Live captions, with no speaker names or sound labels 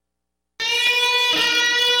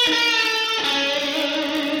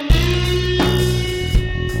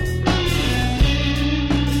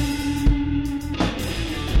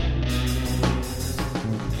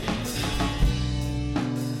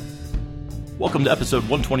Welcome to episode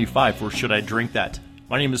 125 for Should I Drink That?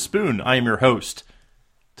 My name is Spoon. I am your host.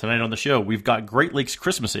 Tonight on the show, we've got Great Lakes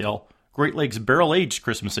Christmas Ale, Great Lakes Barrel Aged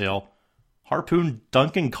Christmas Ale, Harpoon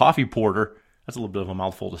Dunkin' Coffee Porter. That's a little bit of a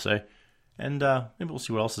mouthful to say. And maybe we'll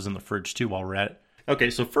see what else is in the fridge too while we're at it.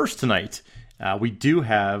 Okay, so first tonight, we do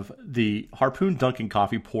have the Harpoon Dunkin'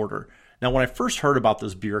 Coffee Porter. Now, when I first heard about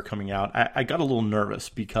this beer coming out, I got a little nervous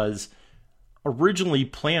because originally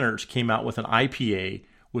Planters came out with an IPA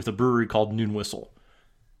with a brewery called Noon Whistle.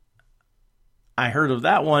 I heard of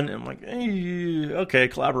that one, and I'm like, hey, okay,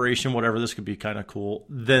 collaboration, whatever, this could be kind of cool.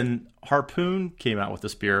 Then Harpoon came out with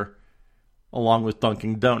this beer along with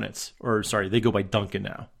Dunkin' Donuts. Or, sorry, they go by Dunkin'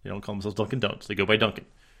 now. They don't call themselves Dunkin' Donuts. They go by Dunkin'.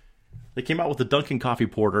 They came out with the Dunkin' Coffee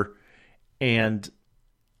Porter, and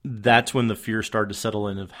that's when the fear started to settle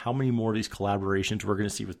in of how many more of these collaborations we're going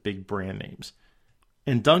to see with big brand names.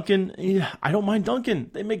 And Dunkin', I don't mind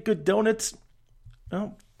Dunkin'. They make good donuts.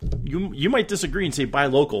 Well, you might disagree and say buy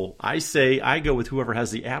local. I say I go with whoever has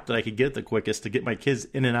the app that I could get the quickest to get my kids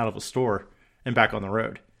in and out of a store and back on the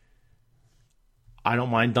road. I don't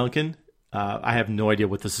mind Dunkin'. I have no idea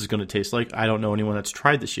what this is going to taste like. I don't know anyone that's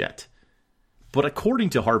tried this yet. But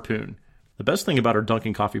according to Harpoon, the best thing about our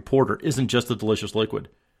Dunkin' Coffee Porter isn't just the delicious liquid,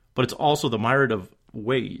 but it's also the myriad of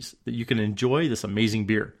ways that you can enjoy this amazing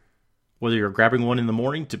beer. Whether you're grabbing one in the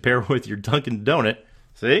morning to pair with your Dunkin' Donut,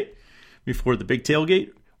 see, before the big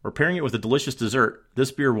tailgate, or pairing it with a delicious dessert,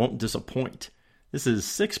 this beer won't disappoint. This is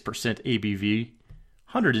 6% ABV,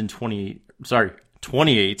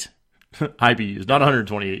 28 IBUs, not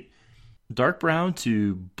 128. Dark brown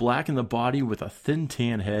to black in the body with a thin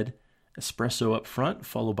tan head, espresso up front,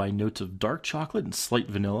 followed by notes of dark chocolate and slight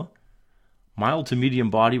vanilla. Mild to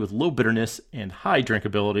medium body with low bitterness and high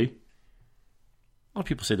drinkability. A lot of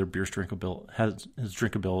people say their beer's has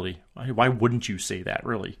drinkability. Why wouldn't you say that,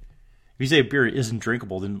 really? If you say a beer isn't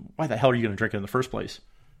drinkable, then why the hell are you going to drink it in the first place?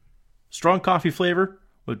 Strong coffee flavor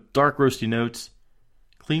with dark roasty notes,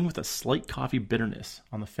 clean with a slight coffee bitterness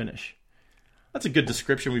on the finish. That's a good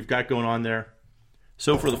description we've got going on there.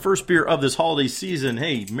 So for the first beer of this holiday season,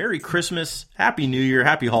 hey, Merry Christmas, Happy New Year,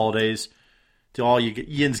 Happy Holidays to all you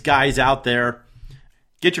Ian's guys out there.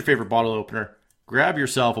 Get your favorite bottle opener, grab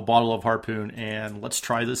yourself a bottle of Harpoon, and let's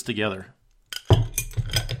try this together.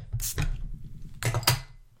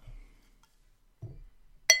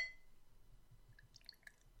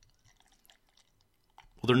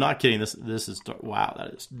 Well, they're not kidding. This is dark. Wow,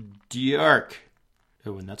 that is dark.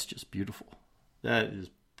 Oh, and that's just beautiful. That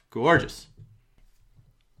is gorgeous.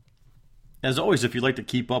 As always, if you'd like to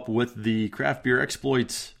keep up with the craft beer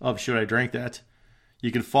exploits of Should I Drink That,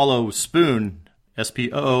 you can follow Spoon,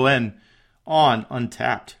 SPOON, on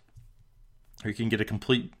Untapped. Or you can get a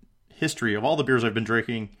complete history of all the beers I've been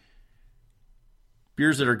drinking,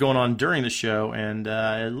 beers that are going on during the show, and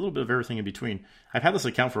a little bit of everything in between. I've had this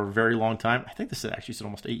account for a very long time. I think this actually said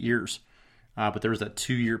almost 8 years. But there was that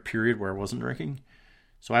 2-year period where I wasn't drinking.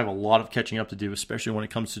 So I have a lot of catching up to do, especially when it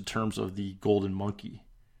comes to terms of the Golden Monkey.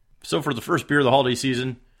 So for the first beer of the holiday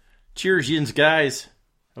season, cheers, yins, guys.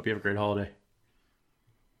 Hope you have a great holiday.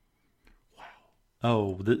 Wow.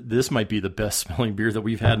 Oh, this might be the best smelling beer that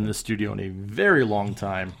we've had in this studio in a very long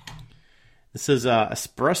time. This is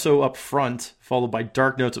espresso up front, followed by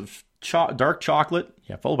dark notes of dark chocolate.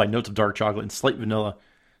 Yeah, followed by notes of dark chocolate and slight vanilla.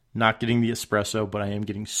 Not getting the espresso, but I am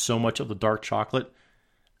getting so much of the dark chocolate.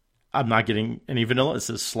 I'm not getting any vanilla. It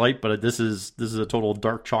says slight, but this is a total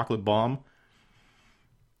dark chocolate bomb.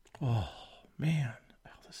 Oh, man. Oh,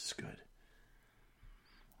 this is good.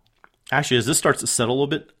 Actually, as this starts to settle a little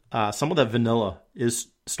bit, some of that vanilla is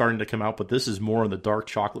starting to come out, but this is more on the dark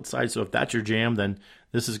chocolate side. So if that's your jam, then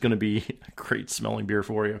this is going to be a great smelling beer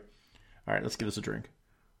for you. All right, let's give this a drink.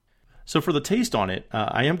 So for the taste on it,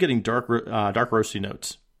 I am getting dark roasty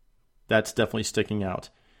notes. That's definitely sticking out.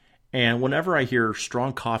 And whenever I hear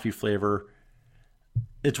strong coffee flavor,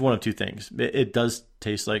 it's one of two things. It does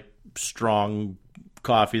taste like strong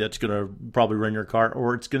coffee that's going to probably run your car,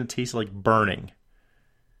 or it's going to taste like burning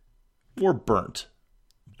or burnt.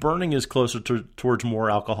 Burning is closer towards more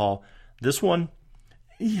alcohol. This one,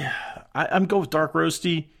 yeah, I'm going with dark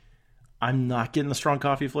roasty. I'm not getting the strong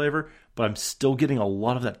coffee flavor, but I'm still getting a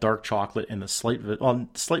lot of that dark chocolate and the slight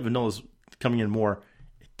vanilla is coming in more.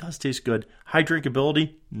 It does taste good. High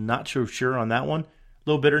drinkability, not so sure on that one.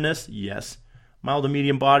 Low bitterness, yes. Mild to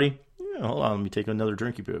medium body. Yeah, hold on, let me take another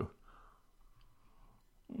drinky poo.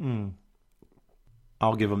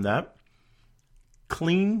 I'll give them that.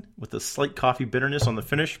 Clean with a slight coffee bitterness on the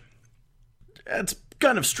finish. It's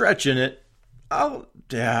kind of stretching it.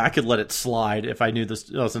 I could let it slide if I knew this,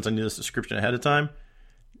 since I knew this description ahead of time.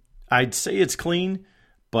 I'd say it's clean,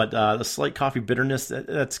 But the slight coffee bitterness,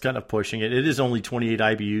 that's kind of pushing it. It is only 28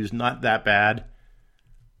 IBUs, not that bad.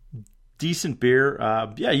 Decent beer.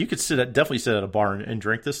 Yeah, you could definitely sit at a bar and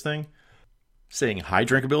drink this thing. Saying high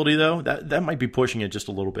drinkability, though, that might be pushing it just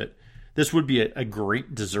a little bit. This would be a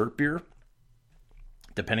great dessert beer,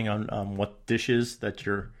 depending on what dishes that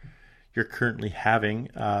you're currently having.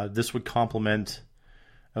 This would complement.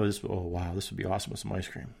 Oh wow, this would be awesome with some ice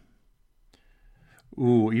cream.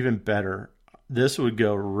 Ooh, even better. This would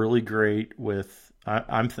go really great with.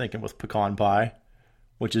 I'm thinking with pecan pie,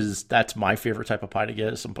 that's my favorite type of pie to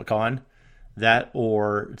get. Is some pecan, that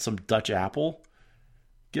or some Dutch apple.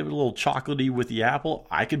 Give it a little chocolatey with the apple.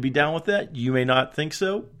 I could be down with that. You may not think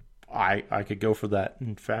so. I could go for that.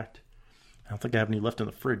 In fact, I don't think I have any left in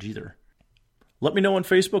the fridge either. Let me know on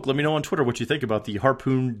Facebook. Let me know on Twitter what you think about the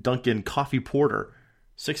Harpoon Dunkin' Coffee Porter.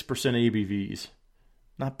 6% ABVs.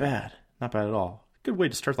 Not bad. Not bad at all. Good way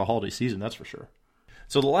to start the holiday season, that's for sure.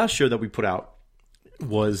 So the last show that we put out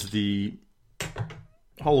was the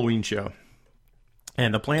Halloween show.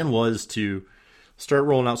 And the plan was to start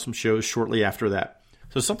rolling out some shows shortly after that.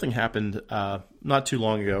 So something happened not too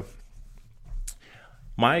long ago.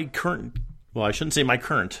 My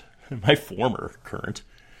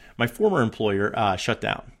former employer shut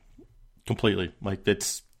down completely.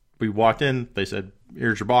 We walked in, they said,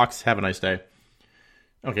 "Here's your box, have a nice day."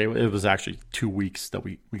 Okay, it was actually 2 weeks that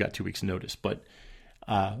we got 2 weeks notice, but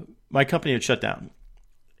my company had shut down.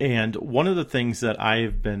 And one of the things that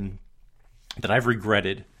I've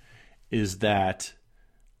regretted is that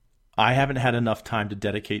I haven't had enough time to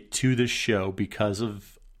dedicate to this show because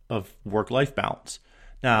of work-life balance.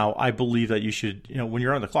 Now, I believe that you should, when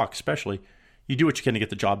you're on the clock especially, you do what you can to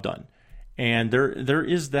get the job done. And there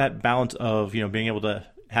is that balance of, being able to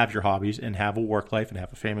have your hobbies and have a work life and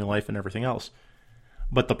have a family life and everything else.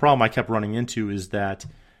 But the problem I kept running into is that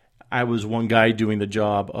I was one guy doing the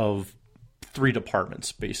job of 3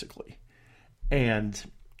 departments, basically. And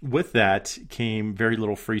with that came very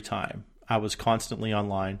little free time. I was constantly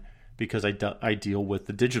online because I deal with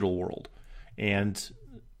the digital world and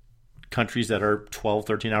countries that are 12,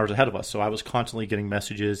 13 hours ahead of us. So I was constantly getting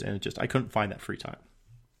messages, and I couldn't find that free time.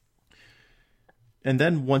 And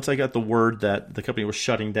then once I got the word that the company was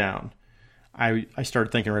shutting down, I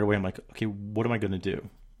started thinking right away, I'm like, okay, what am I going to do?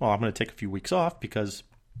 Well, I'm going to take a few weeks off because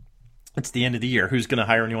it's the end of the year. Who's going to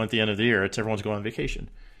hire anyone at the end of the year? Everyone's going on vacation.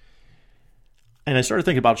 And I started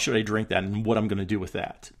thinking about, should I drink that and what I'm going to do with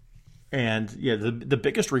that? And yeah, the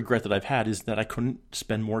biggest regret that I've had is that I couldn't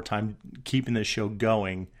spend more time keeping this show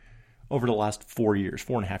going over the last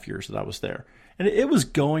 4.5 years that I was there. And it was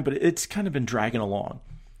going, but it's kind of been dragging along.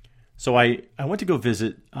 So I went to go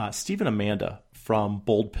visit Steve and Amanda from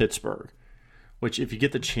Bold Pittsburgh, which if you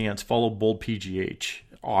get the chance, follow Bold PGH.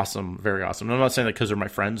 Awesome, very awesome. And I'm not saying that because they're my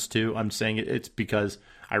friends too. I'm saying it's because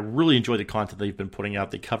I really enjoy the content they've been putting out.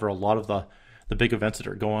 They cover a lot of the big events that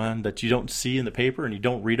are going on that you don't see in the paper and you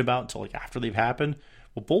don't read about until after they've happened.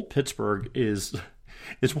 Well, Bold Pittsburgh is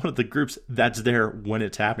one of the groups that's there when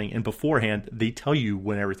it's happening. And beforehand, they tell you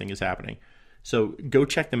when everything is happening. So go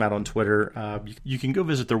check them out on Twitter. You can go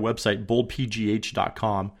visit their website,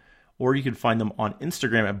 boldpgh.com, or you can find them on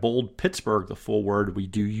Instagram at Bold Pittsburgh, the full word. We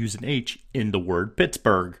do use an H in the word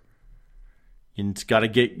Pittsburgh. You've got to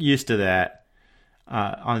get used to that.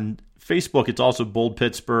 On Facebook, it's also Bold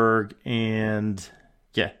Pittsburgh, and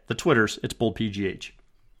yeah, the Twitters, it's Bold PGH.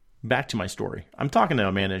 Back to my story. I'm talking to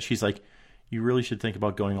Amanda, and she's like, you really should think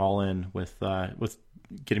about going all in with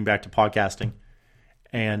getting back to podcasting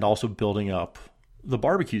and also building up the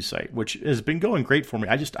barbecue site, which has been going great for me.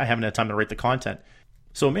 I haven't had time to write the content.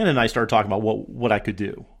 So Amanda and I started talking about what I could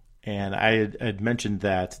do. And I had mentioned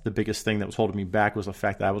that the biggest thing that was holding me back was the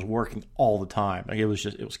fact that I was working all the time. It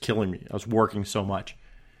was killing me. I was working so much.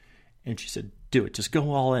 And she said, do it. Just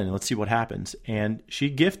go all in and let's see what happens. And she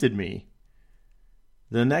gifted me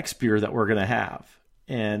the next beer that we're going to have.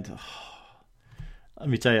 And let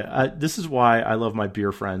me tell you, this is why I love my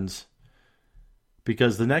beer friends.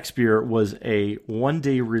 Because the next beer was a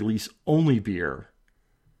one-day release only beer.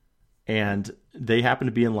 And they happened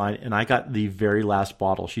to be in line, and I got the very last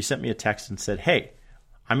bottle. She sent me a text and said, hey,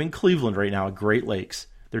 I'm in Cleveland right now at Great Lakes.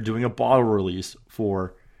 They're doing a bottle release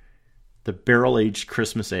for the barrel-aged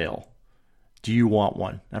Christmas ale. Do you want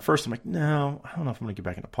one? At first, I'm like, no, I don't know if I'm going to get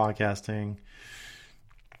back into podcasting.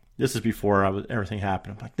 This is before everything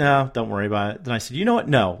happened. I'm like, no, don't worry about it. Then I said, you know what?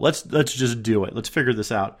 No, let's just do it. Let's figure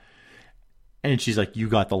this out. And she's like, you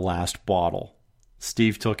got the last bottle.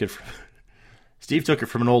 Steve took it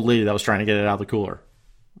from an old lady that was trying to get it out of the cooler.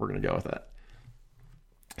 We're going to go with that.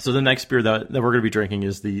 So the next beer that we're going to be drinking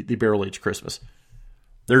is the Barrel Aged Christmas.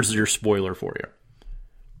 There's your spoiler for you.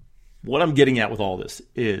 What I'm getting at with all this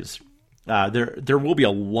is there will be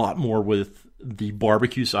a lot more with the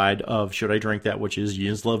barbecue side of Should I Drink That, which is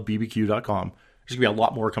yinslovebbq.com. There's going to be a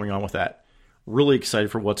lot more coming on with that. Really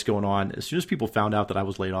excited for what's going on. As soon as people found out that I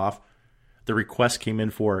was laid off, the request came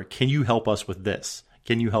in for, can you help us with this?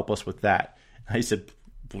 Can you help us with that? And I said,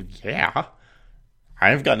 well, yeah,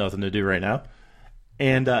 I've got nothing to do right now.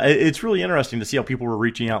 And it's really interesting to see how people were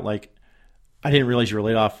reaching out like, I didn't realize you were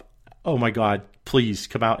laid off. Oh my God, please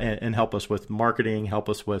come out and help us with marketing, help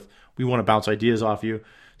us with, we want to bounce ideas off you.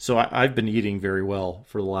 So I've been eating very well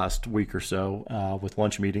for the last week or so with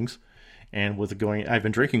lunch meetings. And I've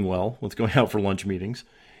been drinking well with going out for lunch meetings.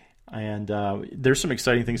 And there's some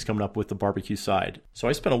exciting things coming up with the barbecue side. So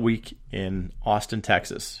I spent a week in Austin,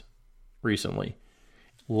 Texas recently.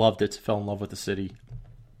 Loved it. Fell in love with the city.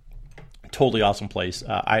 Totally awesome place.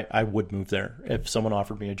 I would move there. If someone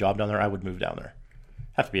offered me a job down there, I would move down there.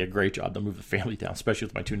 Have to be a great job to move the family down, especially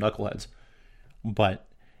with my two knuckleheads. But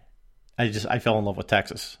I fell in love with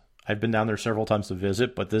Texas. I've been down there several times to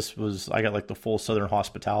visit, but I got like the full Southern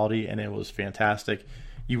hospitality, and it was fantastic.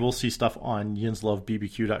 You will see stuff on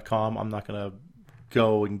yinslovebbq.com. I'm not going to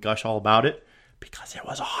go and gush all about it because it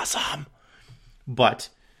was awesome. But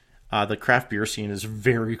the craft beer scene is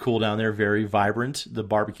very cool down there, very vibrant. The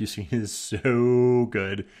barbecue scene is so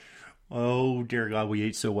good. Oh, dear God, we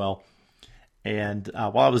ate so well. And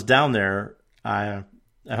while I was down there, I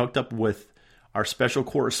hooked up with our special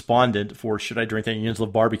correspondent for Should I Drink That Yins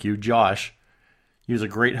Love Barbecue, Josh. He was a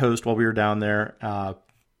great host while we were down there.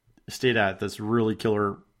 Stayed at this really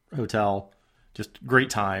killer hotel. Just great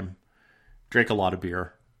time. Drank a lot of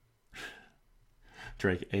beer.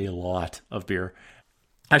 Drank a lot of beer.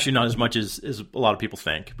 Actually, not as much as a lot of people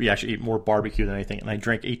think. We actually ate more barbecue than anything. And I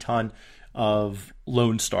drank a ton of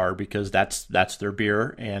Lone Star because that's their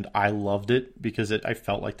beer. And I loved it because I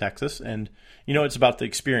felt like Texas. And, it's about the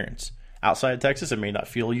experience. Outside of Texas, it may not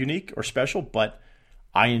feel unique or special, but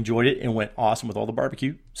I enjoyed it and went awesome with all the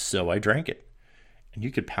barbecue, so I drank it. And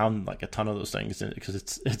you could pound like a ton of those things in it because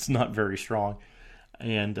it's not very strong.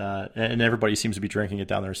 And everybody seems to be drinking it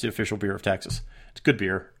down there. It's the official beer of Texas. It's good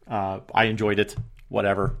beer. I enjoyed it.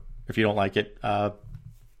 Whatever. If you don't like it, that's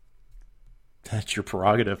your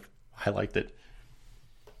prerogative. I liked it.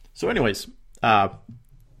 So anyways,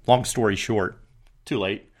 long story short, too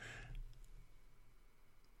late.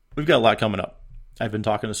 We've got a lot coming up. I've been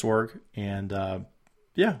talking to Sorg, and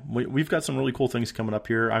we've got some really cool things coming up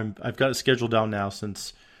here. I've got it scheduled down now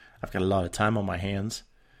since I've got a lot of time on my hands.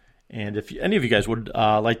 And if any of you guys would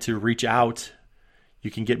like to reach out,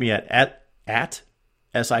 you can get me at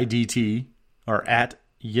SIDT or at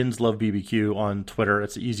YinsLoveBBQ on Twitter.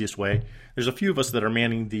 That's the easiest way. There's a few of us that are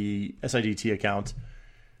manning the SIDT account.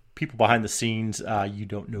 People behind the scenes, you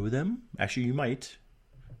don't know them. Actually, you might,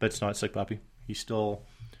 but it's not Sick Puppy. He's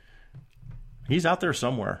out there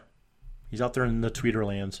somewhere. He's out there in the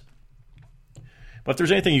Tweeterlands. But if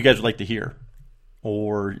there's anything you guys would like to hear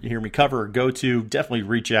or hear me cover or go to, definitely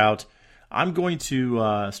reach out. I'm going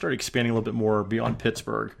to start expanding a little bit more beyond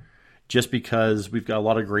Pittsburgh just because we've got a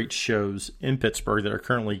lot of great shows in Pittsburgh that are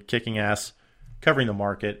currently kicking ass, covering the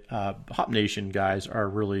market. Hop Nation guys are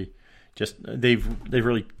really they've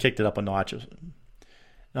really kicked it up a notch.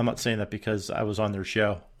 I'm not saying that because I was on their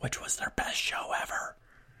show, which was their best show ever.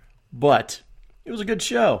 But it was a good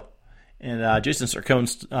show. And Jason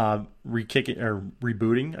Sarkone's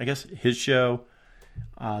rebooting, I guess, his show.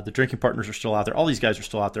 The Drinking Partners are still out there. All these guys are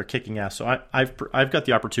still out there kicking ass. So I've got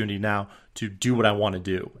the opportunity now to do what I want to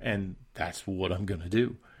do. And that's what I'm going to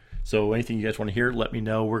do. So anything you guys want to hear, let me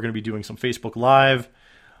know. We're going to be doing some Facebook Live.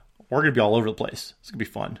 We're going to be all over the place. It's going to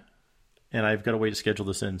be fun. And I've got a way to schedule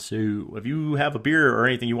this in. So if you have a beer or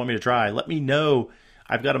anything you want me to try, let me know.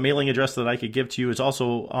 I've got a mailing address that I could give to you. It's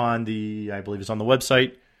also on I believe it's on the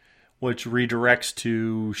website, which redirects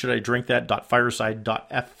to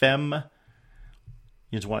shouldidrinkthat.fireside.fm.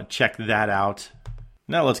 You just want to check that out.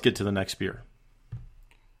 Now let's get to the next beer.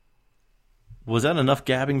 Was that enough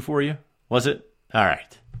gabbing for you? Was it? All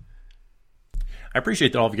right. I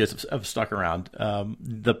appreciate that all of you guys have stuck around.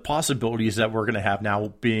 The possibilities that we're going to have now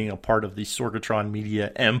being a part of the Sorgatron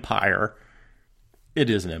Media empire, it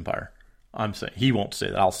is an empire. I'm saying, he won't say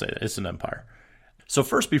that. I'll say that. It's an empire. So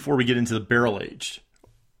first, before we get into the barrel-aged,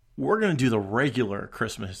 we're going to do the regular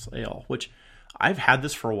Christmas ale, which I've had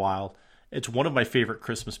this for a while. It's one of my favorite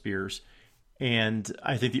Christmas beers. And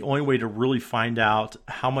I think the only way to really find out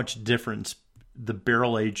how much difference the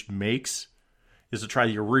barrel-aged makes is to try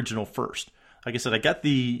the original first. Like I said, I got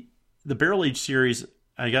the barrel-aged series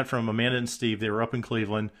I got from Amanda and Steve. They were up in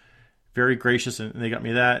Cleveland. Very gracious, and they got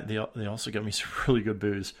me that. They also got me some really good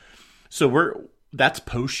booze. So that's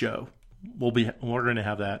post-show. We're going to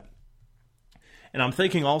have that. And I'm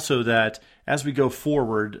thinking also that as we go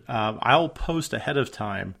forward, I'll post ahead of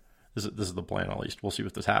time. This is the plan, at least. We'll see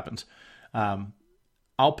if this happens.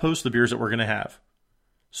 I'll post the beers that we're going to have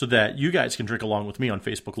so that you guys can drink along with me on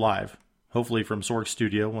Facebook Live, hopefully from Sorg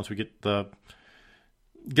Studio once we get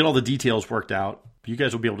all the details worked out. You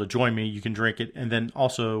guys will be able to join me. You can drink it. And then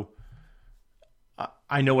also,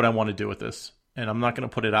 I know what I want to do with this. And I'm not going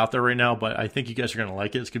to put it out there right now, but I think you guys are going to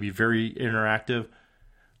like it. It's going to be very interactive.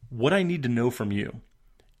 What I need to know from you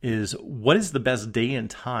is what is the best day and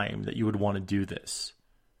time that you would want to do this?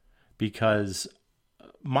 Because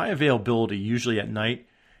my availability usually at night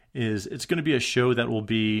is it's going to be a show that will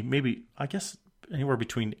be maybe, I guess, anywhere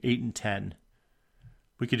between 8 and 10.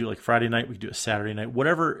 We could do like Friday night. We could do a Saturday night.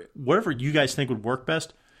 Whatever you guys think would work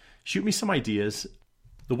best, shoot me some ideas.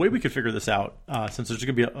 The way we could figure this out, since there's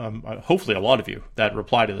going to be hopefully a lot of you that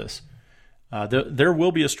reply to this, there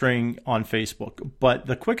will be a string on Facebook. But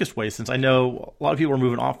the quickest way, since I know a lot of people are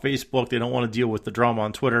moving off Facebook, they don't want to deal with the drama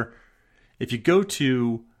on Twitter. If you go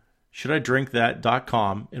to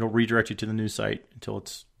shouldidrinkthat.com, it'll redirect you to the news site until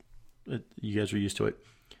you guys are used to it.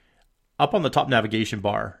 Up on the top navigation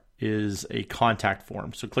bar is a contact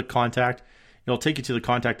form. So click contact. It'll take you to the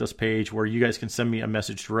contact us page where you guys can send me a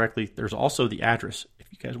message directly. There's also the address if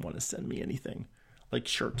you guys want to send me anything, like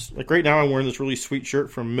shirts. Like right now I'm wearing this really sweet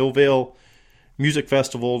shirt from Millvale Music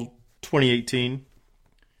Festival 2018.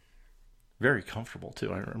 Very comfortable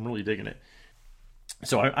too. I'm really digging it.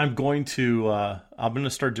 So I'm going to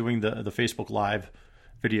start doing the Facebook Live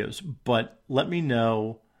videos, but let me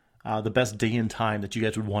know the best day and time that you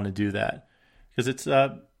guys would want to do that, because it's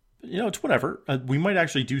it's whatever. We might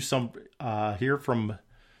actually do some here from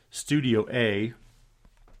Studio A,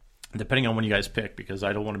 depending on when you guys pick, because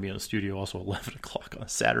I don't want to be in the studio also 11 o'clock on a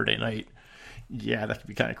Saturday night. Yeah, that could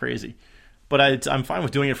be kind of crazy. But I'm fine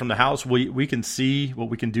with doing it from the house. We can see what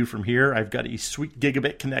we can do from here. I've got a sweet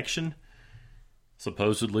gigabit connection,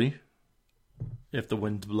 supposedly, if the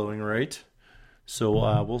wind's blowing right.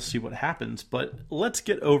 So we'll see what happens. But let's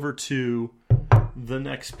get over to the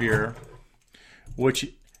next beer,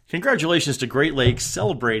 which, congratulations to Great Lakes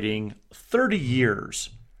celebrating 30 years,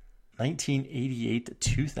 1988 to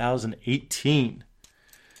 2018.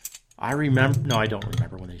 I don't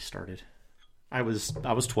remember when they started. I was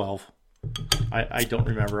 12. I don't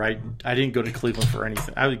remember. I didn't go to Cleveland for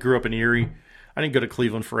anything. I grew up in Erie. I didn't go to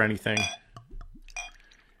Cleveland for anything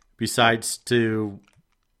besides to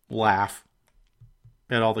laugh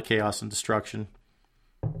at all the chaos and destruction.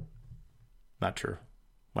 Not true.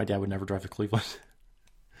 My dad would never drive to Cleveland.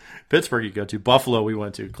 Pittsburgh you go to. Buffalo we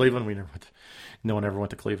went to. Cleveland we never went to. No one ever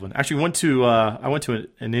went to Cleveland. Actually, I went to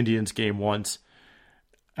an Indians game once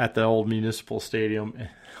at the old Municipal Stadium.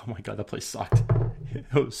 Oh my God, that place sucked. It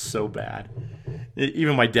was so bad.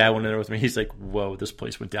 Even my dad went in there with me. He's like, whoa, this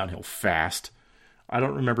place went downhill fast. I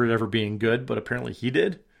don't remember it ever being good, but apparently he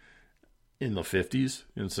did in the 50s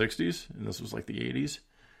and 60s, and this was like the 80s.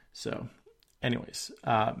 So anyways,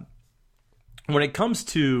 when it comes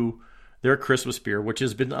to their Christmas beer, which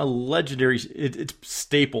has been a legendary, it's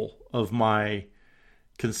staple of my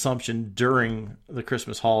consumption during the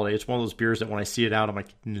Christmas holiday. It's one of those beers that when I see it out, I'm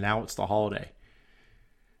like, now it's the holiday.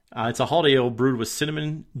 It's a holiday ale brewed with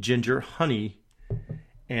cinnamon, ginger, honey,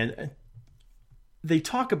 and they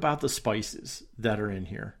talk about the spices that are in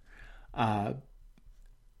here.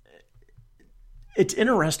 It's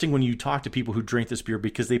interesting when you talk to people who drink this beer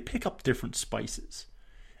because they pick up different spices.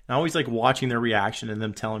 And I always like watching their reaction and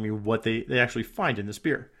them telling me what they actually find in this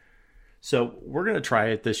beer. So we're going to try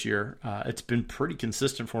it this year. It's been pretty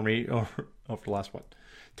consistent for me over the last,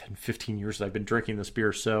 10, 15 years that I've been drinking this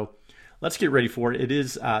beer. So let's get ready for it. It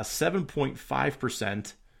is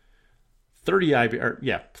 7.5%, 30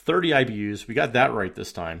 IBUs. We got that right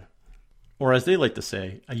this time. Or as they like to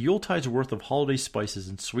say, a Yuletide's worth of holiday spices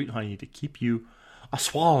and sweet honey to keep you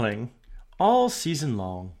a-swallowing all season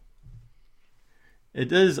long.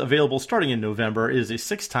 It is available starting in November. It is a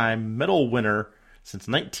 6-time medal winner since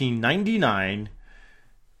 1999.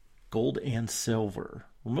 Gold and silver.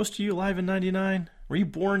 Were most of you alive in 99? Were you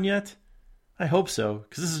born yet? I hope so,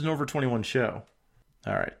 because this is an over 21 show.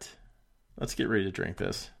 All right, let's get ready to drink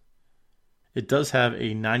this. It does have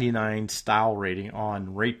a 99 style rating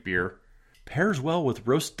on Rate Beer. Pairs well with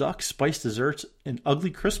roast duck, spiced desserts, and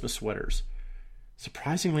ugly Christmas sweaters.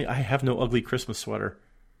 Surprisingly, I have no ugly Christmas sweater.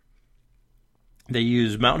 They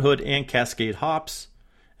use Mount Hood and Cascade hops.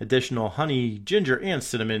 Additional honey, ginger, and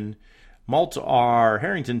cinnamon. Malts are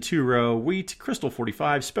Harrington 2-row, wheat, Crystal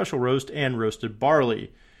 45, special roast, and roasted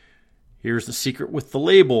barley. Here's the secret with the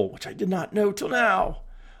label, which I did not know till now.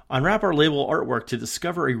 Unwrap our label artwork to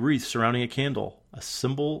discover a wreath surrounding a candle, a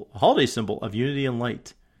holiday symbol of unity and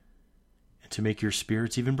light. to make your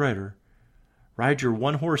spirits even brighter, ride your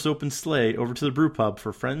one-horse open sleigh over to the brew pub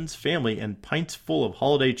for friends, family, and pints full of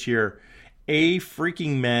holiday cheer.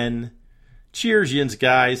 Freaking men. Cheers, yins,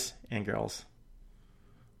 guys and girls.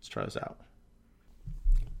 Let's try this out.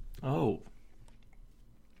 Oh.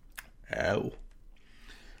 Well,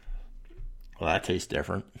 that tastes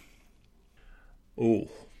different. Oh.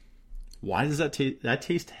 Why does that taste? That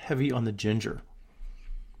tastes heavy on the ginger.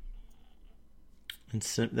 And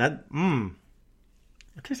that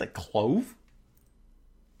tastes like clove.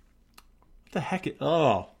 What the heck?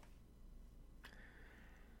 Oh.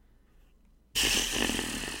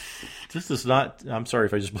 This does not. I'm sorry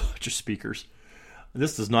if I just blew out your speakers.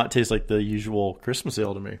 This does not taste like the usual Christmas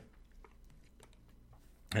ale to me.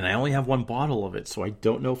 And I only have one bottle of it, so I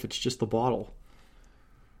don't know if it's just the bottle.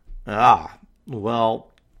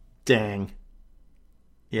 Well, dang.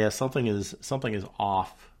 Yeah, something is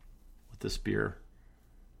off with this beer.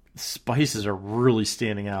 The spices are really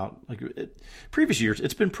standing out. Previous years,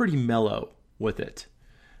 it's been pretty mellow with it.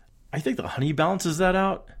 I think the honey balances that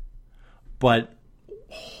out, but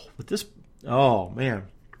with this, with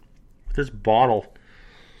this bottle,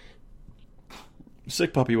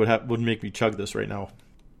 Sick Puppy would make me chug this right now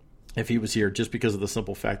if he was here, just because of the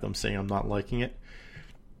simple fact I'm saying I'm not liking it.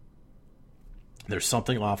 There's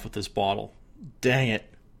something off with this bottle. Dang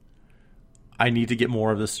it. I need to get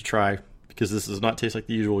more of this to try, because this does not taste like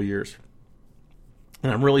the usual years.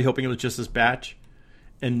 And I'm really hoping it was just this batch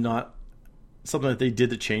and not something that they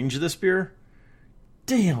did to change this beer.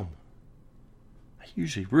 Damn. I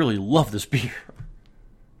usually really love this beer.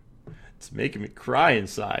 It's making me cry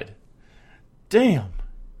inside. Damn.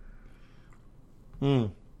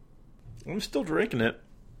 I'm still drinking it.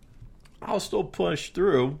 I'll still push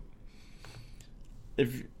through.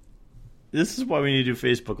 This is why we need to do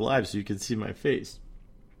Facebook Live, so you can see my face.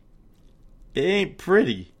 It ain't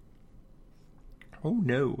pretty. Oh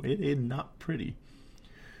no, it is not pretty.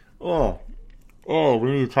 Oh,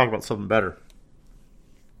 we need to talk about something better.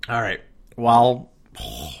 All right. Well,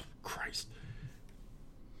 Christ.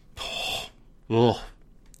 All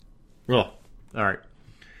right.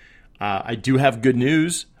 I do have good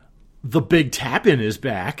news. The Big Tap-In is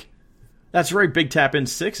back. That's right. Big Tap-In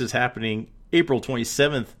 6 is happening April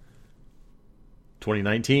 27th,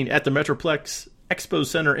 2019 at the Metroplex Expo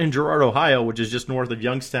Center in Girard, Ohio, which is just north of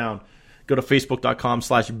Youngstown. Go to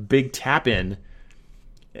facebook.com/BigTapIn.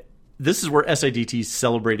 This is where SIDT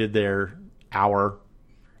celebrated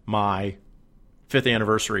my 5th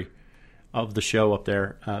anniversary of the show up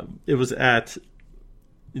there. It was at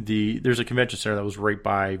there's a convention center that was right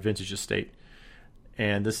by Vintage Estate.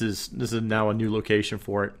 And this is now a new location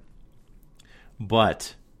for it.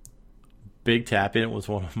 But Big Tap-In was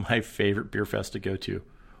one of my favorite beer fests to go to.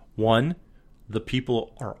 1, the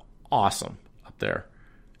people are awesome up there.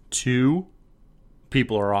 2,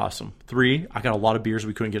 people are awesome. 3, I got a lot of beers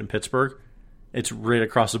we couldn't get in Pittsburgh. It's right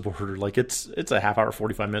across the border. It's a half hour,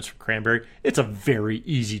 45 minutes from Cranberry. It's a very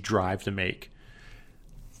easy drive to make.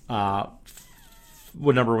 What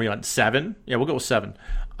number are we on? 7? Yeah, we'll go with 7.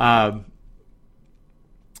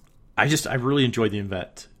 I really enjoyed the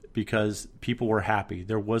event because people were happy.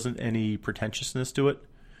 There wasn't any pretentiousness to it.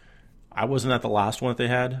 I wasn't at the last one that they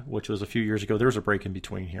had, which was a few years ago. There was a break in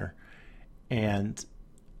between here. And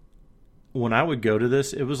when I would go to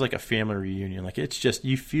this, it was like a family reunion. It's just,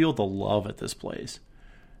 you feel the love at this place.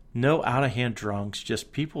 No out-of-hand drunks,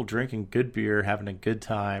 just people drinking good beer, having a good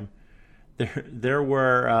time. There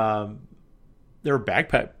were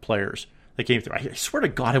bagpipe players that came through. I swear to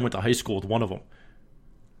God, I went to high school with one of them.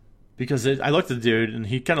 Because I looked at the dude, and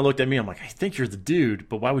he kind of looked at me. I'm like, I think you're the dude,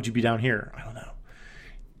 but why would you be down here? I don't know.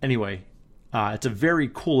 Anyway, it's a very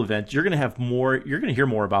cool event. You're going to hear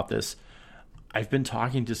more about this. I've been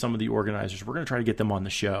talking to some of the organizers. We're going to try to get them on the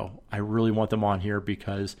show. I really want them on here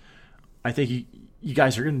because I think you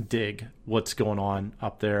guys are going to dig what's going on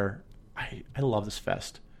up there. I love this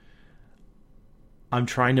fest. I'm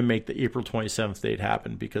trying to make the April 27th date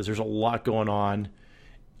happen because there's a lot going on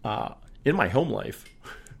in my home life,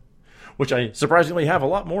 which I surprisingly have a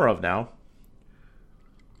lot more of now.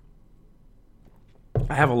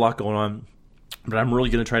 I have a lot going on, but I'm really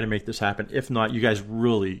going to try to make this happen. If not, you guys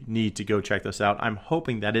really need to go check this out. I'm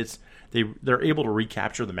hoping that they're able to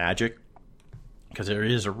recapture the magic, because there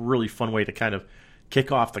is a really fun way to kind of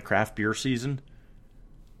kick off the craft beer season.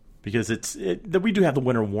 Because we do have the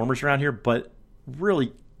winter warmers around here, but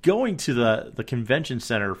really going to the convention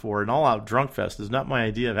center for an all-out drunk fest is not my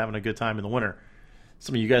idea of having a good time in the winter.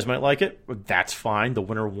 Some of you guys might like it, but that's fine. The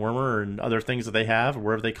winter warmer and other things that they have, or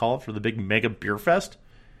wherever they call it, for the big mega beer fest,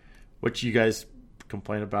 which you guys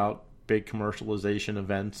complain about big commercialization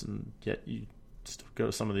events, and yet you still go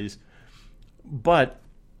to some of these. But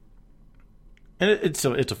it's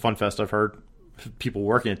a fun fest. I've heard people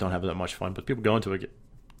working it don't have that much fun, but people going to it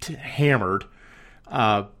get hammered.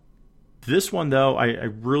 This one, though, I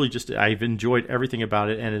really I've enjoyed everything about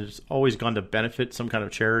it, and it's always gone to benefit some kind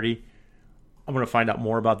of charity. I'm going to find out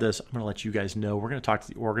more about this. I'm going to let you guys know. We're going to talk to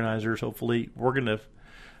the organizers, hopefully.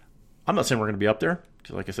 I'm not saying we're going to be up there,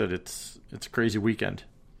 because like I said, it's a crazy weekend.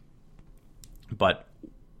 But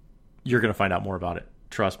you're going to find out more about it.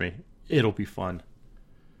 Trust me, it'll be fun.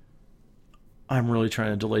 I'm really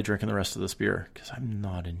trying to delay drinking the rest of this beer, because I'm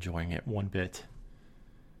not enjoying it one bit.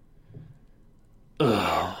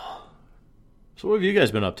 Ugh. So what have you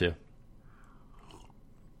guys been up to?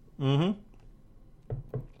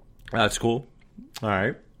 That's cool. All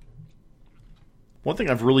right. One thing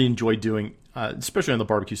I've really enjoyed doing, especially on the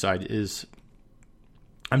barbecue side, is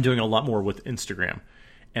I'm doing a lot more with Instagram.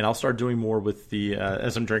 And I'll start doing more with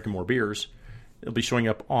as I'm drinking more beers, it'll be showing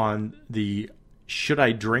up on the Should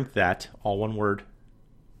I Drink That, all one word,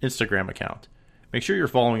 Instagram account. Make sure you're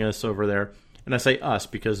following us over there. And I say us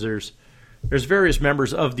because there's various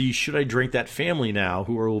members of the Should I Drink That family now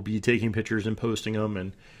who will be taking pictures and posting them.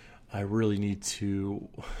 And I really need to...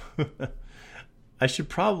 I should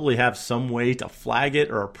probably have some way to flag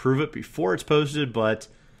it or approve it before it's posted, but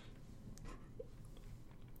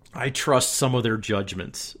I trust some of their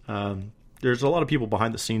judgments. There's a lot of people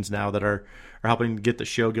behind the scenes now that are helping get the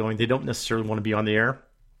show going. They don't necessarily want to be on the air,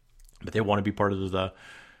 but they want to be part of the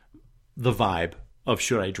vibe of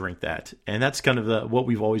Should I Drink That? And that's kind of what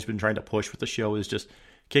we've always been trying to push with the show, is just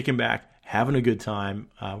kicking back, having a good time.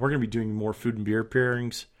 We're going to be doing more food and beer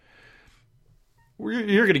pairings.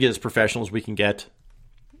 You're going to get as professional as we can get.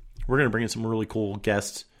 We're going to bring in some really cool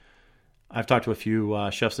guests. I've talked to a few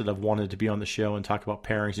chefs that have wanted to be on the show and talk about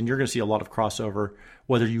pairings, and you're going to see a lot of crossover,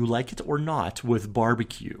 whether you like it or not, with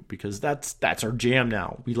barbecue, because that's our jam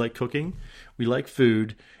now. We like cooking. We like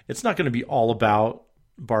food. It's not going to be all about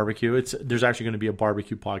barbecue. There's actually going to be a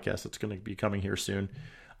barbecue podcast that's going to be coming here soon.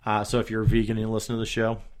 So if you're a vegan and you listen to the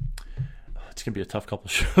show, it's going to be a tough couple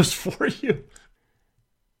of shows for you.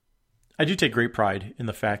 I do take great pride in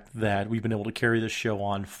the fact that we've been able to carry this show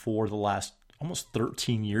on for the last almost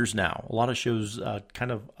 13 years now. A lot of shows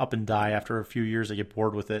kind of up and die after a few years. They get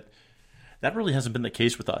bored with it. That really hasn't been the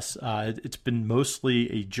case with us. It's been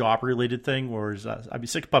mostly a job-related thing, whereas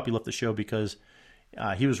Sick Puppy left the show because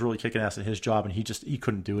he was really kicking ass at his job, and he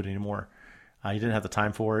couldn't do it anymore. He didn't have the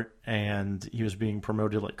time for it, and he was being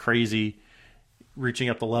promoted like crazy, reaching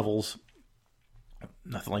up the levels.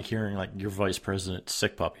 Nothing like hearing like your vice president,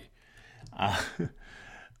 Sick Puppy.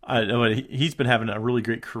 I know he's been having a really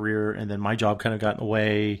great career, and then my job kind of got in the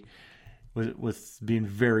way with being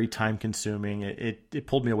very time consuming. It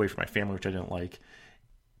pulled me away from my family, which I didn't like.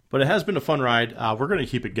 But it has been a fun ride. We're going to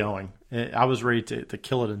keep it going. I was ready to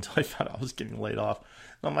kill it until I found out I was getting laid off.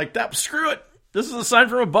 And I'm like, screw it. This is a sign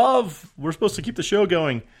from above. We're supposed to keep the show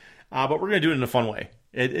going. But we're going to do it in a fun way.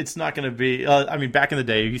 It's not going to be... back in the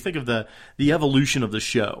day, if you think of the evolution of the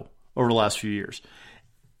show over the last few years,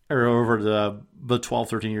 or over the 12,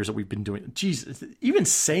 13 years that we've been doing. Jeez, even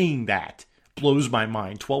saying that blows my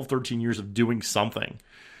mind. 12, 13 years of doing something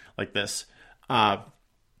like this.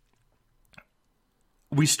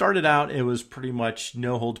 We started out, it was pretty much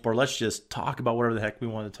no holds barred. Let's just talk about whatever the heck we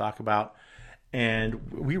wanted to talk about.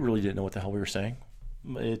 And we really didn't know what the hell we were saying.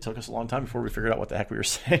 It took us a long time before we figured out what the heck we were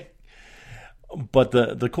saying. But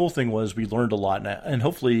the cool thing was we learned a lot. And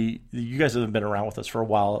hopefully you guys that have been around with us for a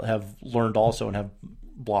while have learned also and have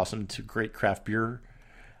blossomed to great craft beer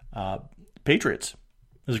patriots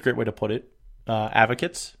is a great way to put it.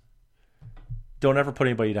 Advocates. Don't ever put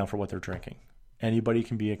anybody down for what they're drinking. Anybody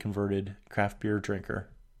can be a converted craft beer drinker,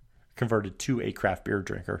 converted to a craft beer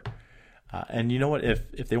drinker. And you know what?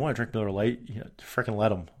 If they want to drink Miller Lite, freaking let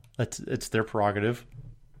them. It's their prerogative.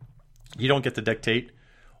 You don't get to dictate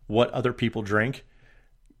what other people drink.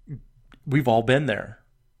 We've all been there.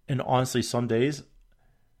 And honestly, some days,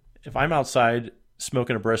 if I'm outside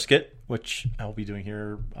smoking a brisket, which I'll be doing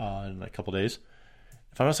here in a couple days,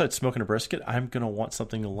 if I'm outside smoking a brisket, I'm going to want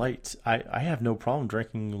something light. I have no problem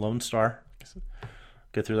drinking Lone Star.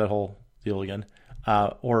 Get through that whole deal again.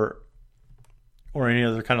 Or any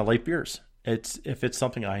other kind of light beers. If it's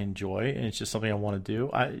something I enjoy and it's just something I want to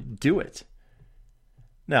do, I do it.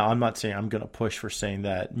 Now, I'm not saying I'm going to push for saying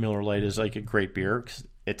that Miller Lite is like a great beer, because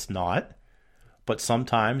it's not. But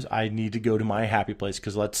sometimes I need to go to my happy place,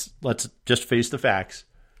 because let's just face the facts.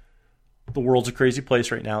 The world's a crazy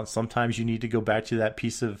place right now, and sometimes you need to go back to that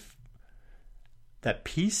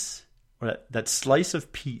that slice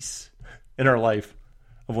of peace in our life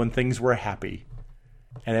of when things were happy.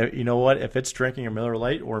 And you know what? If it's drinking a Miller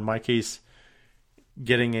Lite, or in my case,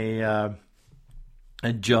 getting a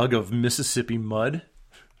a jug of Mississippi Mud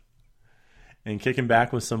and kicking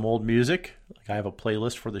back with some old music. Like I have a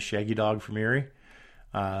playlist for the Shaggy Dog from Erie.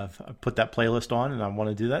 I put that playlist on and I want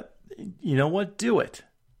to do that. You know what? Do it.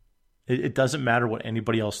 It doesn't matter what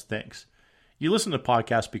anybody else thinks. You listen to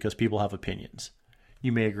podcasts because people have opinions.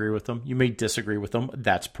 You may agree with them. You may disagree with them.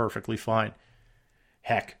 That's perfectly fine.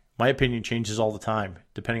 Heck, my opinion changes all the time,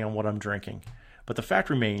 depending on what I'm drinking. But the fact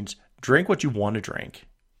remains, drink what you want to drink.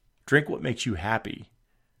 Drink what makes you happy.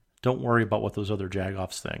 Don't worry about what those other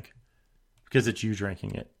jagoffs think. Because it's you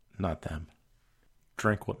drinking it, not them.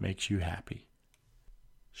 Drink what makes you happy.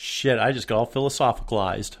 Shit, I just got all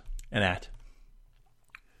philosophicalized and at.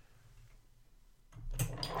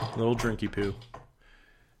 Little drinky poo.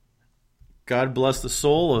 God bless the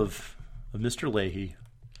soul of Mr. Leahy.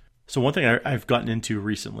 So one thing I've gotten into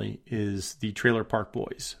recently is the Trailer Park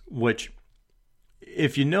Boys, which,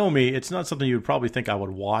 if you know me, it's not something you would probably think I would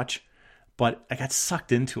watch, but I got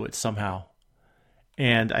sucked into it somehow.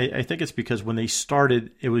 And I think it's because when they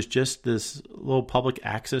started, it was just this little public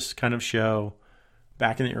access kind of show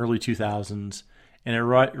back in the early 2000s. And it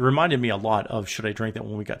reminded me a lot of Should I Drink That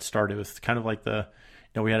when we got started. It was kind of like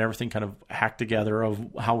we had everything kind of hacked together of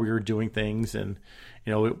how we were doing things. And,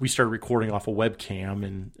 we started recording off a webcam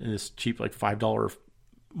and this cheap, like $5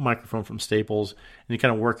 microphone from Staples. And you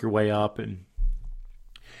kind of work your way up. And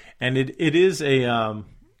it is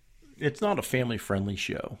it's not a family friendly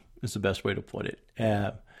show is the best way to put it.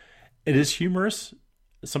 It is humorous.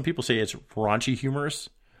 Some people say it's raunchy humorous.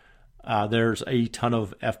 There's a ton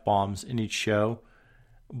of F-bombs in each show.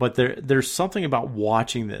 But there's something about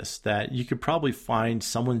watching this that you could probably find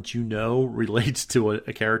someone that relates to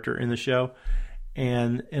a character in the show.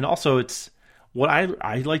 And also it's what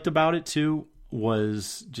I liked about it too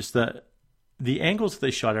was just the angles that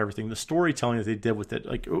they shot everything, the storytelling that they did with it.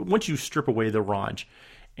 Like once you strip away the raunch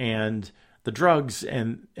and the drugs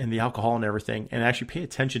and the alcohol and everything and actually pay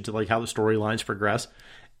attention to like how the storylines progress,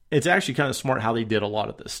 it's actually kind of smart how they did a lot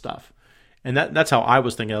of this stuff. And that's how I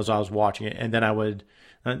was thinking as I was watching it. And then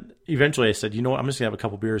eventually I said, you know what, I'm just gonna have a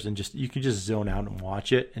couple beers and you can just zone out and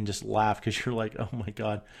watch it and just laugh because you're like, oh my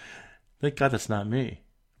God, thank God that's not me.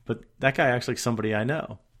 But that guy acts like somebody I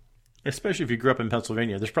know. Especially if you grew up in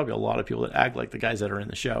Pennsylvania, there's probably a lot of people that act like the guys that are in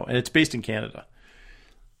the show. And it's based in Canada.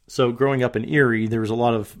 So growing up in Erie, there was a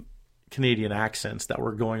lot of Canadian accents that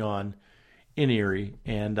were going on in Erie.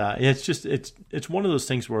 And it's one of those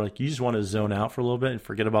things where like you just want to zone out for a little bit and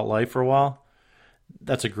forget about life for a while.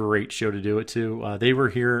 That's a great show to do it to. They were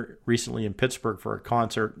here recently in Pittsburgh for a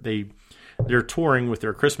concert. They're touring with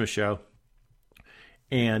their Christmas show,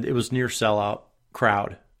 and it was near sellout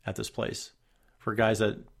crowd at this place for guys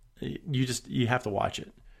that you have to watch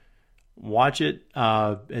it. Watch it.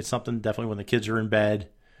 It's something definitely when the kids are in bed,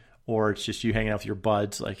 or it's just you hanging out with your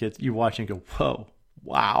buds. Like you watch and go, whoa,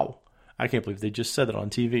 wow! I can't believe they just said that on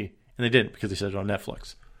TV, and they didn't because they said it on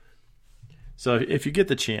Netflix. So if you get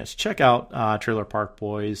the chance, check out Trailer Park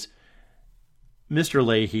Boys. Mr.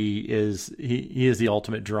 Leahy is the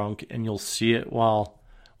ultimate drunk, and you'll see it while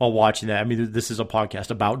watching that. I mean, this is a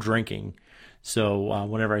podcast about drinking, so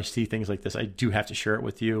whenever I see things like this, I do have to share it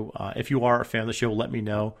with you. If you are a fan of the show, let me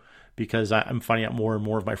know, because I'm finding out more and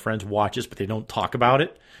more of my friends watch this, but they don't talk about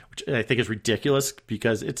it, which I think is ridiculous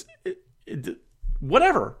because it's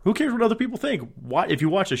whatever. Who cares what other people think? If you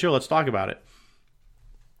watch the show, let's talk about it.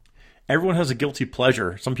 Everyone has a guilty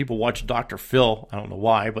pleasure. Some people watch Dr. Phil. I don't know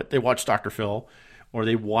why, but they watch Dr. Phil, or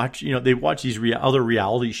they watch these other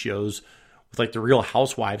reality shows with like the Real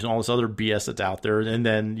Housewives and all this other BS that's out there. And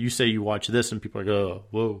then you say you watch this, and people are like, oh,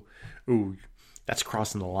 whoa, ooh, that's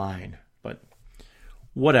crossing the line. But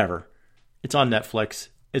whatever. It's on Netflix.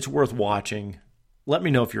 It's worth watching. Let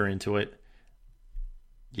me know if you're into it.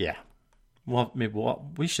 Yeah. Well,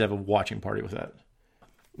 we should have a watching party with that.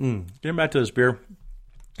 Getting back to this beer.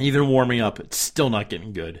 Even warming up, it's still not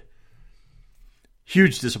getting good.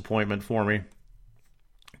 Huge disappointment for me.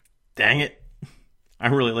 Dang it. I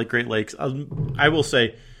really like Great Lakes. I will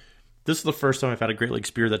say, this is the first time I've had a Great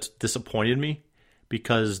Lakes beer that's disappointed me,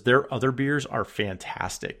 because their other beers are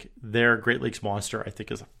fantastic. Their Great Lakes Monster, I think,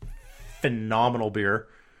 is a phenomenal beer.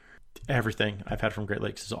 Everything I've had from Great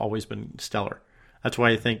Lakes has always been stellar. That's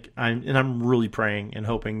why I think I'm really praying and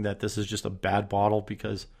hoping that this is just a bad bottle,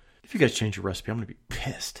 because if you guys change your recipe, I'm going to be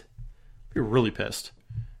pissed. Be really pissed.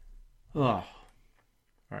 Oh. All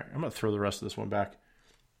right, I'm going to throw the rest of this one back.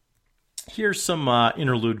 Here's some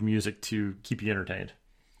interlude music to keep you entertained.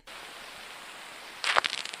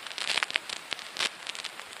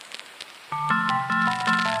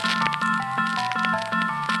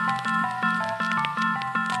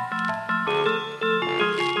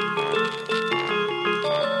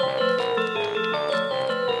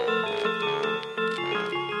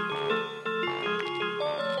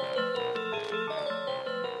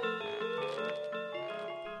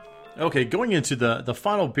 Okay, going into the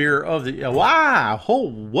final beer of the wow, oh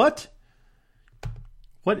what?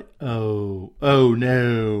 What? Oh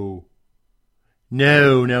no.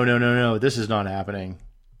 No. This is not happening.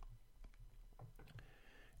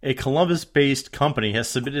 A Columbus-based company has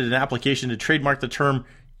submitted an application to trademark the term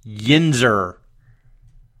Yinzer.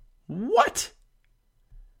 What?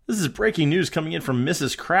 This is breaking news coming in from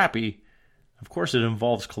Mrs. Crappy. Of course, it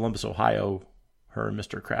involves Columbus, Ohio. Her and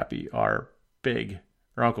Mr. Crappy are big.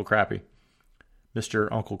 Or Uncle Crappy.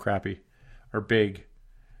 Mr. Uncle Crappy are big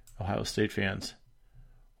Ohio State fans.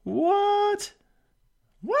 What?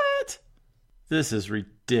 This is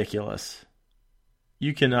ridiculous.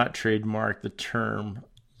 You cannot trademark the term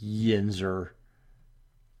Yinzer.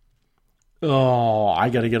 Oh, I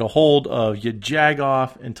got to get a hold of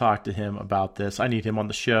Jagoff and talk to him about this. I need him on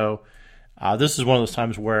the show. This is one of those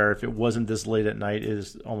times where if it wasn't this late at night, it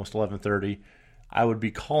is almost 11:30, I would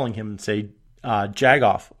be calling him and say,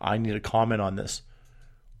 Jagoff, I need a comment on this.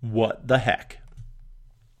 What the heck?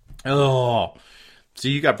 Oh, so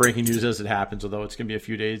you got breaking news as it happens, although it's going to be a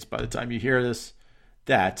few days by the time you hear this.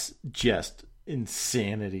 That's just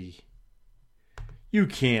insanity. You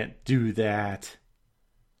can't do that.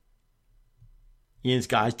 These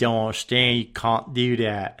guys don't understand. You can't do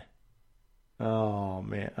that. Oh,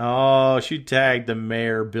 man. Oh, she tagged the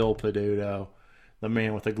mayor, Bill Peduto, the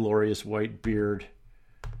man with the glorious white beard.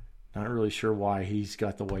 Not really sure why he's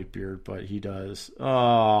got the white beard, but he does.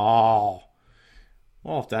 Oh.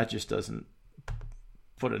 Well, if that just doesn't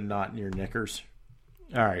put a knot in your knickers.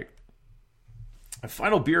 All right. A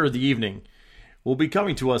final beer of the evening will be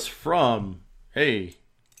coming to us from, hey,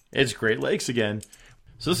 it's Great Lakes again.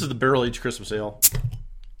 So this is the Barrel Aged Christmas Ale.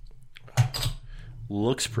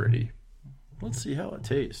 Looks pretty. Let's see how it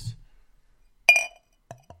tastes.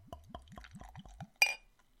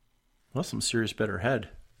 Well, some serious better head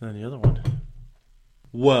than the other one.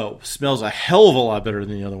 Whoa, smells a hell of a lot better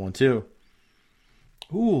than the other one too.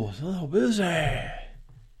 Ooh, it's a little busy.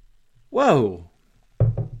 Whoa.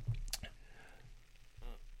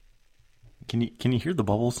 Can you hear the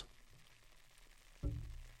bubbles?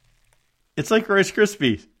 It's like Rice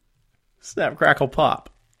Krispies. Snap, crackle, pop.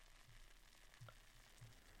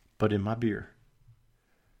 But in my beer.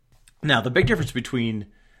 Now, the big difference between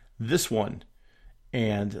this one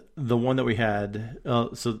and the one that we had,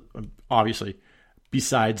 so obviously,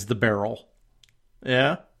 besides the barrel,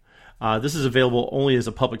 this is available only as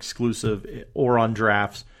a pub exclusive or on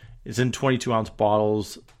drafts. It's in 22-ounce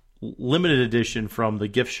bottles, limited edition from the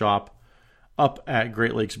gift shop up at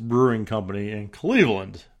Great Lakes Brewing Company in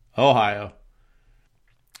Cleveland, Ohio.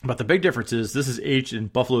 But the big difference is this is aged in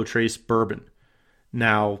Buffalo Trace bourbon.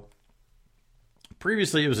 Now,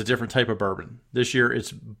 previously it was a different type of bourbon. This year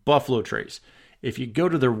it's Buffalo Trace. If you go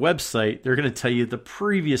to their website, they're going to tell you the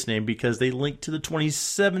previous name because they link to the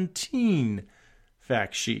 2017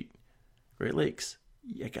 fact sheet. Great Lakes,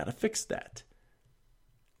 you got to fix that.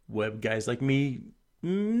 Web guys like me,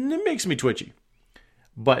 it makes me twitchy.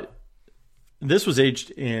 But this was aged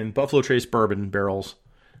in Buffalo Trace bourbon barrels.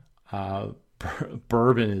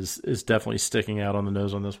 Bourbon is definitely sticking out on the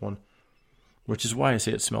nose on this one, which is why I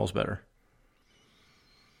say it smells better.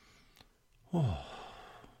 Oh.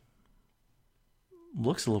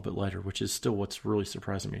 Looks a little bit lighter, which is still what's really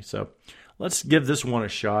surprising me. So let's give this one a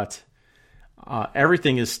shot.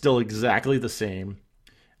 Everything is still exactly the same,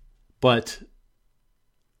 but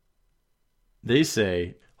they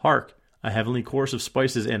say, hark, a heavenly chorus of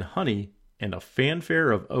spices and honey and a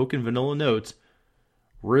fanfare of oak and vanilla notes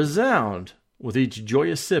resound with each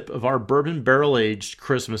joyous sip of our bourbon barrel-aged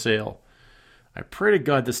Christmas ale. I pray to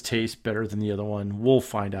God this tastes better than the other one. We'll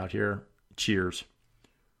find out here. Cheers.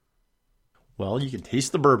 Well, you can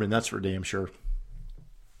taste the bourbon, that's for damn sure.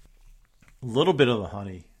 A little bit of the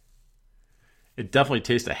honey. It definitely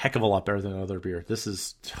tastes a heck of a lot better than another beer. This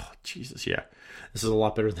is, Jesus, yeah. This is a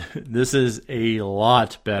lot better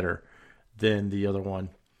than the other one.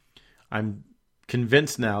 I'm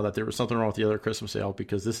convinced now that there was something wrong with the other Christmas ale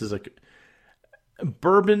because this is a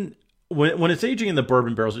bourbon. When it's aging in the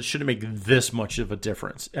bourbon barrels, it shouldn't make this much of a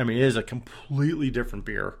difference. I mean, it is a completely different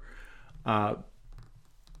beer.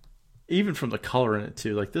 Even from the color in it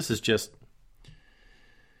too. Like this is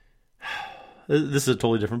a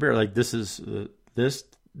totally different beer. Like this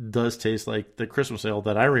does taste like the Christmas ale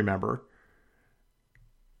that I remember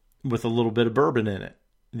with a little bit of bourbon in it.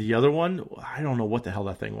 The other one, I don't know what the hell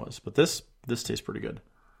that thing was, but this tastes pretty good.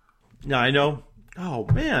 Now I know, oh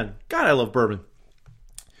man, God, I love bourbon.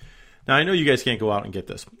 Now I know you guys can't go out and get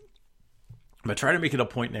this, but try to make it a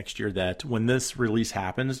point next year that when this release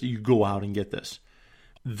happens, you go out and get this.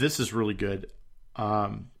 This is really good.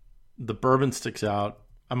 The bourbon sticks out.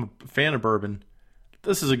 I'm a fan of bourbon.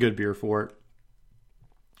 this is a good beer for it.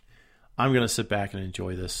 I'm going to sit back and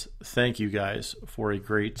enjoy this. Thank you guys for a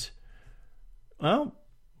great, well,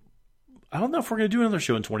 I don't know if we're going to do another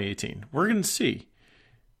show in 2018. We're going to see.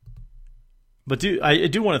 But I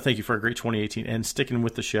do want to thank you for a great 2018 and sticking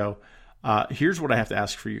with the show. Here's what I have to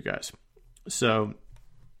ask for you guys. So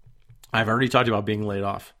I've already talked about being laid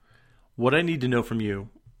off. What I need to know from you,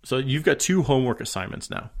 so you've got 2 homework assignments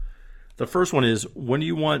now. The first one is, when do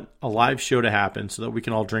you want a live show to happen so that we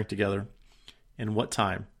can all drink together, and what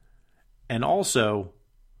time? And also,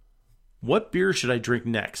 what beer should I drink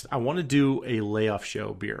next? I want to do a layoff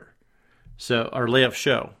show beer. Or layoff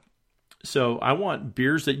show. So I want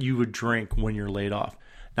beers that you would drink when you're laid off.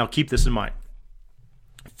 Now keep this in mind.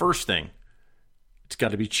 First thing, it's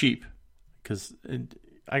got to be cheap, because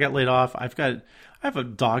I got laid off. I have a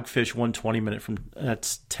Dogfish 120 minute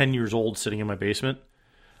that's 10 years old sitting in my basement.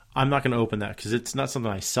 I'm not going to open that because it's not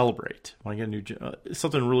something I celebrate. When I get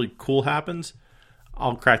something really cool happens,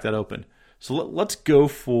 I'll crack that open. So let's go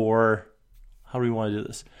for, how do we want to do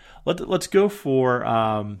this? Let's go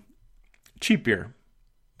for cheap beer.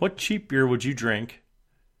 What cheap beer would you drink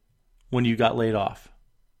when you got laid off?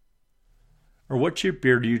 Or what cheap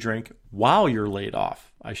beer do you drink while you're laid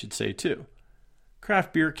off, I should say, too?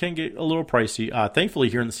 Craft beer can get a little pricey. Thankfully,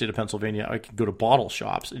 here in the state of Pennsylvania, I can go to bottle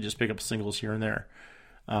shops and just pick up singles here and there.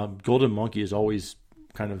 Golden Monkey is always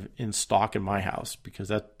kind of in stock in my house because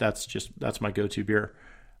that's my go-to beer.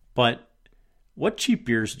 But what cheap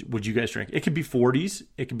beers would you guys drink? It could be 40s.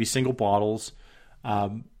 It could be single bottles.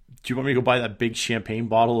 Do you want me to go buy that big champagne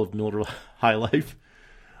bottle of Miller High Life?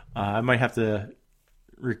 I might have to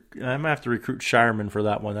recruit Shireman for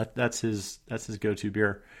that one. That's his go-to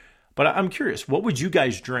beer. But I'm curious, what would you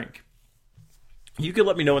guys drink? You can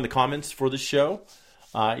let me know in the comments for the show,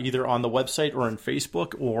 either on the website or on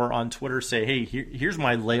Facebook or on Twitter. Say, hey, here's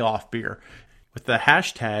my layoff beer with the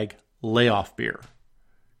hashtag layoff beer.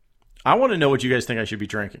 I want to know what you guys think I should be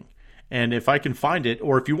drinking. And if I can find it,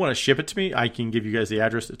 or if you want to ship it to me, I can give you guys the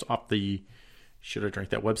address. It's off the Should I Drink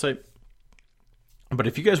That website. But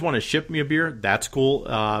if you guys want to ship me a beer, that's cool.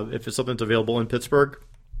 If it's something that's available in Pittsburgh,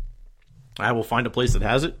 I will find a place that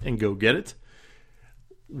has it and go get it.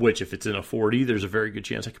 Which, if it's in a 40, there's a very good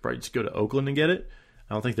chance I could probably just go to Oakland and get it.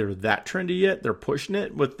 I don't think they're that trendy yet. They're pushing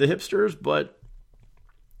it with the hipsters, but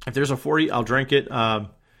if there's a 40, I'll drink it.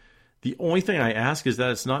 The only thing I ask is that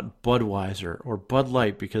it's not Budweiser or Bud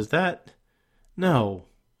Light, because no,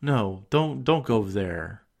 don't go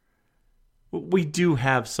there. We do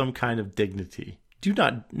have some kind of dignity.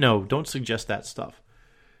 Don't suggest that stuff.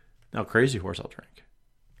 Now, Crazy Horse I'll drink.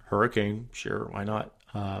 Hurricane, sure, why not?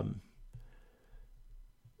 I'm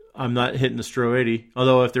not hitting the Stro 80.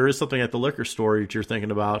 Although if there is something at the liquor store that you're thinking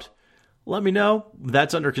about, let me know.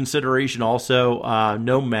 That's under consideration also.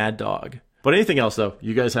 No Mad Dog. But anything else, though,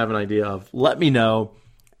 you guys have an idea of, let me know.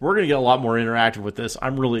 We're going to get a lot more interactive with this.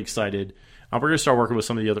 I'm really excited. We're going to start working with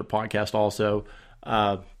some of the other podcasts also.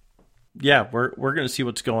 We're going to see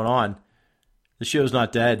what's going on. The show's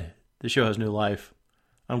not dead. The show has new life.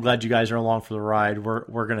 I'm glad you guys are along for the ride.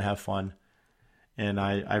 We're going to have fun. And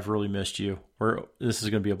I've really missed you. This is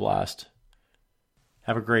going to be a blast.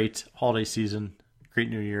 Have a great holiday season. Great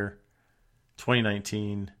new year.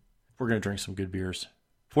 2019. We're going to drink some good beers.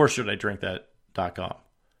 For ShouldIDrinkThat.com.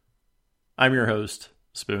 I'm your host,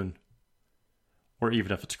 Spoon. Or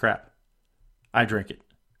even if it's crap, I drink it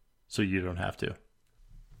so you don't have to.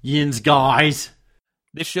 Yins, guys!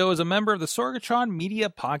 This show is a member of the Sorgatron Media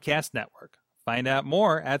Podcast Network. Find out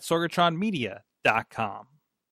more at sorgatronmedia.com.